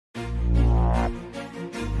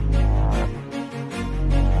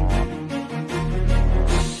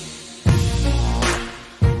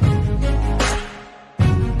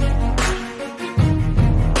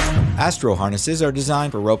ASTRO harnesses are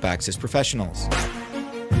designed for rope access professionals.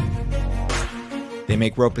 They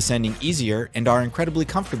make rope ascending easier and are incredibly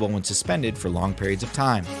comfortable when suspended for long periods of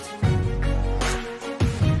time.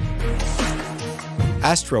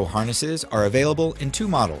 ASTRO harnesses are available in two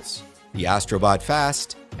models, the ASTRO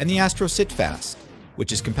FAST and the ASTRO SIT FAST,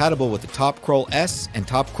 which is compatible with the top CROLL S and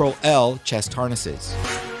top CROLL L chest harnesses.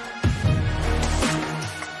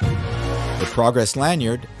 The Progress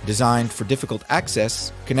lanyard, designed for difficult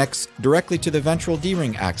access, connects directly to the ventral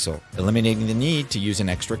D-ring axle, eliminating the need to use an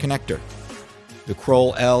extra connector. The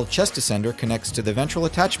CROLL L chest ascender connects to the ventral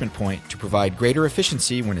attachment point to provide greater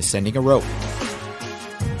efficiency when ascending a rope.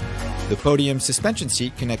 The podium suspension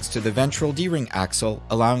seat connects to the ventral D-ring axle,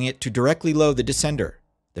 allowing it to directly load the descender.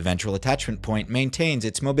 The ventral attachment point maintains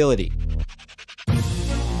its mobility.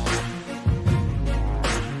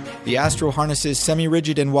 The ASTRO harnesses'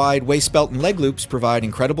 semi-rigid and wide waist belt and leg loops provide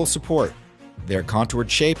incredible support. Their contoured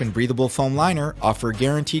shape and breathable foam liner offer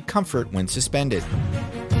guaranteed comfort when suspended.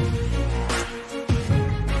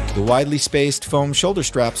 The widely spaced foam shoulder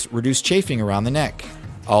straps reduce chafing around the neck.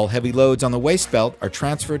 All heavy loads on the waist belt are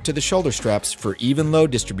transferred to the shoulder straps for even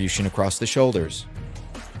load distribution across the shoulders.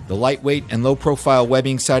 The lightweight and low-profile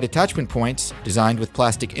webbing side attachment points, designed with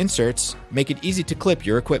plastic inserts, make it easy to clip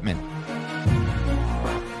your equipment.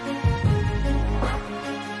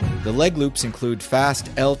 The leg loops include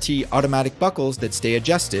fast LT automatic buckles that stay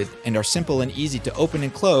adjusted and are simple and easy to open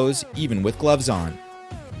and close even with gloves on.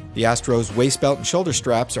 The ASTRO's waist belt and shoulder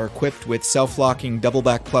straps are equipped with self-locking Double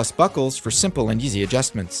Back Plus buckles for simple and easy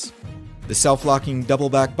adjustments. The self-locking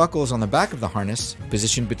double back buckles on the back of the harness,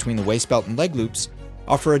 positioned between the waist belt and leg loops,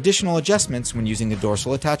 offer additional adjustments when using the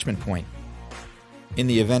dorsal attachment point. In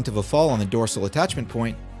the event of a fall on the dorsal attachment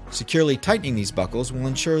point, securely tightening these buckles will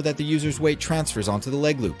ensure that the user's weight transfers onto the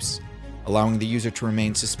leg loops, allowing the user to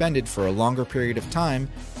remain suspended for a longer period of time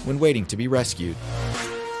when waiting to be rescued.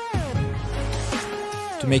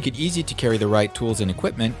 To make it easy to carry the right tools and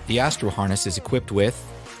equipment, the ASTRO harness is equipped with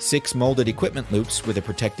 6 molded equipment loops with a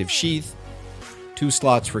protective sheath, 2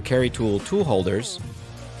 slots for carry tool holders,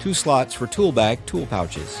 2 slots for tool bag tool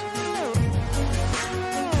pouches.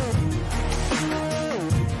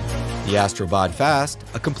 The ASTRO FAST,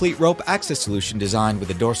 a complete rope access solution designed with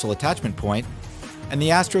a dorsal attachment point, and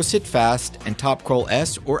the ASTRO SIT FAST and top CROLL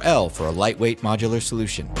S or L for a lightweight modular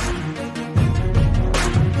solution.